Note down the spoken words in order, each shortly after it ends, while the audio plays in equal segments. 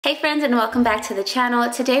Hey friends, and welcome back to the channel.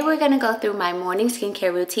 Today we're going to go through my morning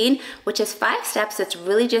skincare routine, which is 5 steps that's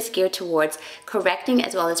really just geared towards correcting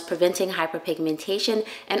as well as preventing hyperpigmentation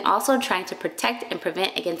and also trying to protect and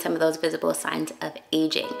prevent against some of those visible signs of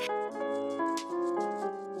aging.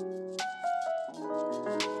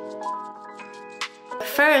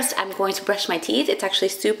 First, I'm going to brush my teeth. It's actually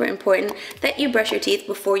super important that you brush your teeth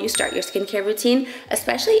before you start your skincare routine,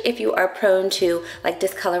 especially if you are prone to like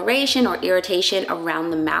discoloration or irritation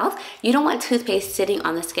around the mouth. You don't want toothpaste sitting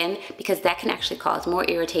on the skin because that can actually cause more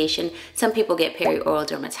irritation. Some people get perioral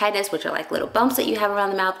dermatitis, which are like little bumps that you have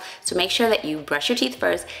around the mouth. So make sure that you brush your teeth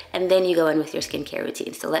first and then you go in with your skincare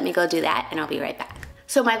routine. So let me go do that and I'll be right back.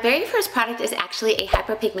 So my very first product is actually a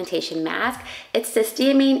hyperpigmentation mask. It's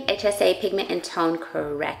Cysteamine HSA Pigment and Tone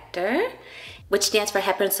Corrector, which stands for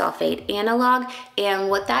heparin sulfate analog. And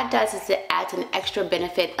what that does is it adds an extra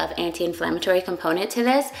benefit of anti-inflammatory component to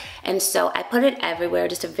this. And so I put it everywhere,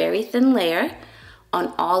 just a very thin layer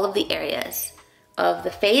on all of the areas of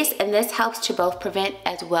the face, and this helps to both prevent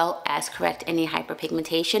as well as correct any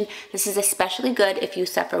hyperpigmentation. This is especially good if you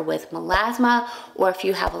suffer with melasma or if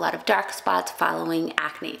you have a lot of dark spots following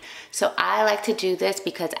acne. So I like to do this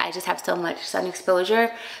because I just have so much sun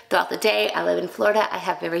exposure throughout the day. I live in Florida, I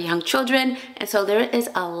have very young children, and so there is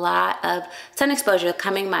a lot of sun exposure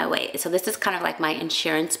coming my way. So this is kind of like my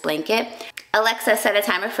insurance blanket. Alexa, set a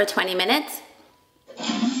timer for 20 minutes.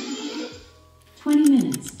 20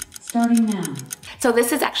 minutes, starting now. So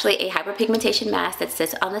this is actually a hyperpigmentation mask that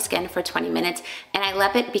sits on the skin for 20 minutes, and I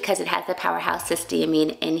love it because it has the powerhouse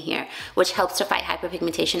cysteamine in here, which helps to fight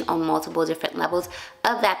hyperpigmentation on multiple different levels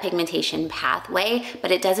of that pigmentation pathway,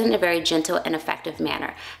 but it does it in a very gentle and effective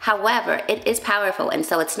manner. However, it is powerful, and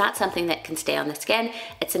so it's not something that can stay on the skin.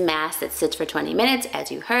 It's a mask that sits for 20 minutes,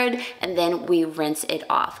 as you heard, and then we rinse it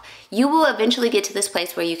off. You will eventually get to this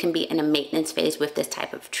place where you can be in a maintenance phase with this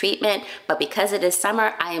type of treatment, but because it is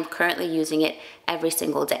summer, I am currently using it every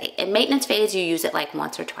single day. In maintenance phase, you use it like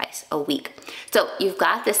once or twice a week. So you've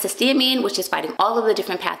got the cysteamine, which is fighting all of the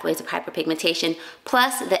different pathways of hyperpigmentation,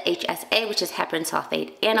 plus the HSA, which is heparin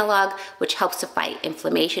sulfate analog, which helps to fight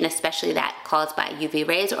inflammation, especially that caused by UV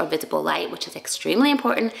rays or visible light, which is extremely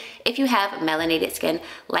important if you have melanated skin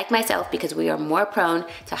like myself, because we are more prone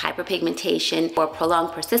to hyperpigmentation or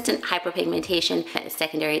prolonged persistent hyperpigmentation that is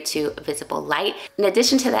secondary to visible light. In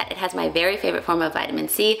addition to that, it has my very favorite form of vitamin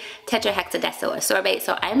C, tetrahexadecyl ascorbate.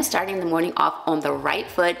 So I'm starting the morning off on the right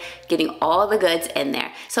foot, getting all the goods in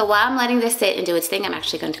there. So while I'm letting this sit and do its thing, I'm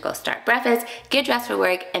actually going to go start breakfast, get dressed for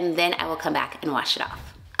work, and then I will come back and wash it off.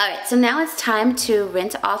 All right, so now it's time to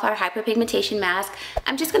rinse off our hyperpigmentation mask.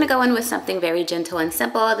 I'm just gonna go in with something very gentle and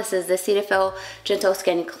simple. This is the Cetaphil Gentle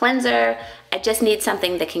Skin Cleanser. I just need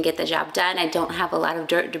something that can get the job done. I don't have a lot of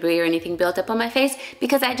dirt, debris, or anything built up on my face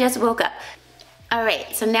because I just woke up. All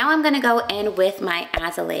right, so now I'm gonna go in with my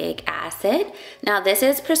azelaic acid. Now this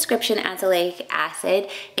is prescription azelaic acid,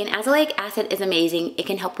 and azelaic acid is amazing. It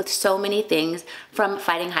can help with so many things, from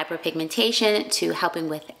fighting hyperpigmentation to helping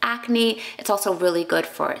with acne. It's also really good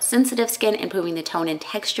for sensitive skin, improving the tone and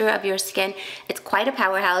texture of your skin. It's quite a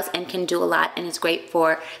powerhouse and can do a lot, and it's great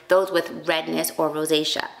for those with redness or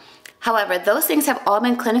rosacea. However, those things have all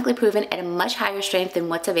been clinically proven at a much higher strength than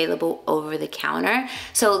what's available over the counter.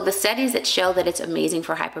 So the studies that show that it's amazing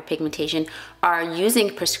for hyperpigmentation are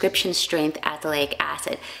using prescription strength azelaic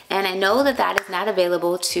acid. And I know that that is not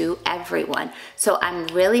available to everyone. So I'm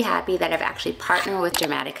really happy that I've actually partnered with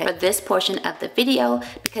Dermatica for this portion of the video,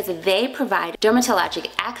 because they provide dermatologic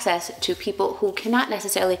access to people who cannot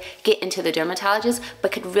necessarily get into the dermatologist,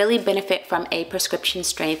 but could really benefit from a prescription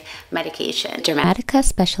strength medication. Dermatica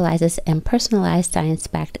specializes and personalized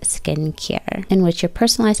science-backed skincare, in which your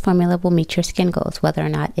personalized formula will meet your skin goals, whether or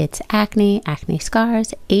not it's acne, acne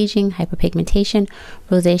scars, aging, hyperpigmentation,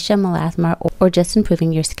 rosacea, melasma, or just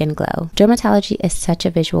improving your skin glow. Dermatology is such a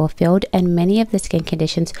visual field, and many of the skin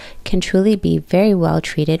conditions can truly be very well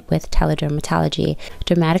treated with teledermatology.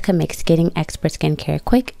 Dermatica makes getting expert skincare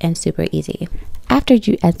quick and super easy. After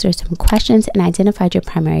you answer some questions and identified your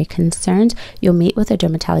primary concerns, you'll meet with a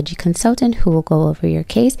dermatology consultant who will go over your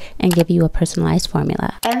case and give you a personalized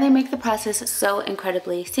formula. And they make the process so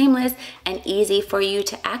incredibly seamless and easy for you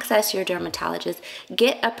to access your dermatologist,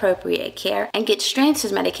 get appropriate care, and get strengths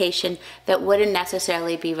as medication that wouldn't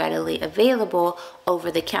necessarily be readily available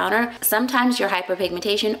over the counter. Sometimes your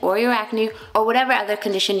hyperpigmentation or your acne or whatever other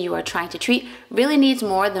condition you are trying to treat really needs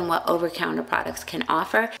more than what over-counter products can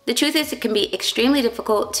offer. The truth is, it can be extremely extremely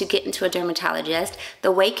difficult to get into a dermatologist.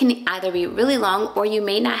 The wait can either be really long or you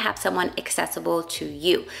may not have someone accessible to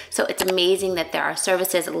you. So it's amazing that there are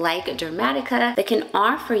services like Dermatica that can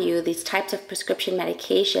offer you these types of prescription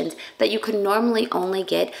medications that you could normally only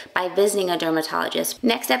get by visiting a dermatologist.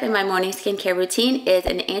 Next up in my morning skincare routine is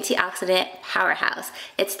an antioxidant powerhouse.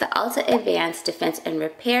 It's the Alto Advanced Defense and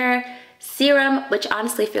Repair Serum, which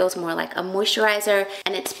honestly feels more like a moisturizer,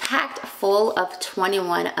 and it's packed full of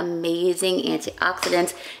 21 amazing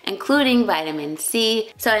antioxidants, including vitamin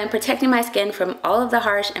C. So I am protecting my skin from all of the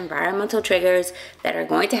harsh environmental triggers that are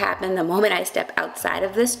going to happen the moment I step outside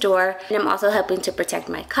of this door. And I'm also helping to protect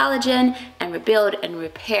my collagen and rebuild and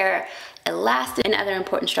repair elastin and other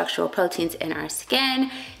important structural proteins in our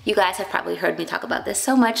skin. You guys have probably heard me talk about this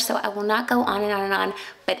so much, so I will not go on and on and on,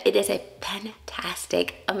 but it is a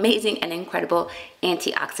fantastic, amazing, and incredible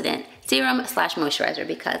antioxidant serum slash moisturizer,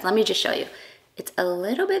 because let me just show you. It's a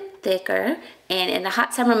little bit thicker, and in the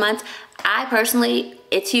hot summer months, I personally,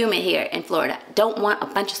 it's humid here in Florida, don't want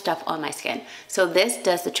a bunch of stuff on my skin. So this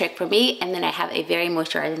does the trick for me, and then I have a very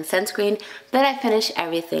moisturizing sunscreen that I finish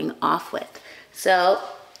everything off with. So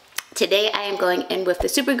today I am going in with the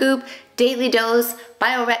SuperGoop Daily Dose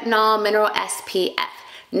Bioretinol Mineral SPF.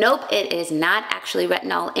 Nope, it is not actually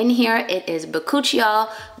retinol in here. It is bakuchiol,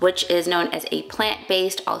 which is known as a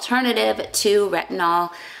plant-based alternative to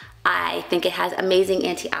retinol. I think it has amazing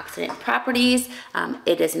antioxidant properties.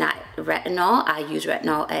 It is not retinol. I use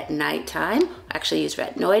retinol at nighttime. I actually use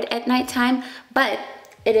retinoid at nighttime, but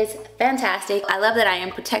it is fantastic. I love that I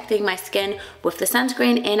am protecting my skin with the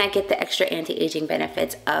sunscreen, and I get the extra anti-aging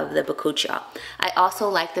benefits of the bakuchiol. I also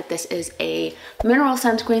like that this is a mineral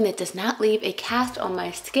sunscreen that does not leave a cast on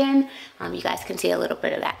my skin. You guys can see a little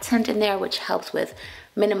bit of that tint in there, which helps with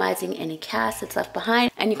minimizing any cast that's left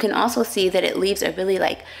behind. And you can also see that it leaves a really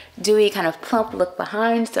like dewy kind of plump look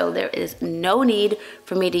behind, so there is no need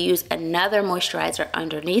for me to use another moisturizer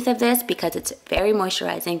underneath of this because it's very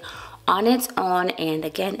moisturizing on its own. And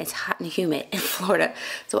again, it's hot and humid in Florida,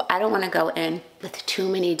 so I don't want to go in with too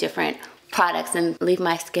many different products and leave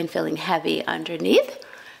my skin feeling heavy underneath.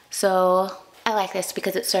 So I like this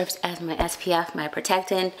because it serves as my SPF, my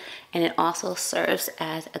protectant, and it also serves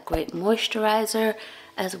as a great moisturizer,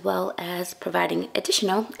 as well as providing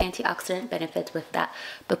additional antioxidant benefits with that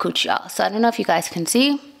bakuchiol. So I don't know if you guys can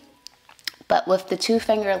see, but with the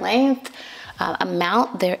 2-finger length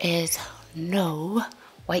amount, there is no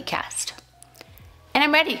white cast. And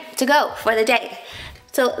I'm ready to go for the day.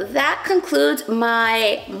 So that concludes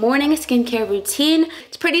my morning skincare routine.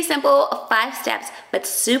 It's pretty simple, 5 steps, but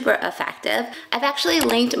super effective. I've actually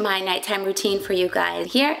linked my nighttime routine for you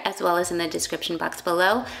guys here, as well as in the description box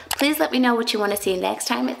below. Please let me know what you want to see next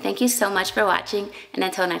time. Thank you so much for watching, and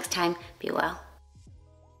until next time, be well.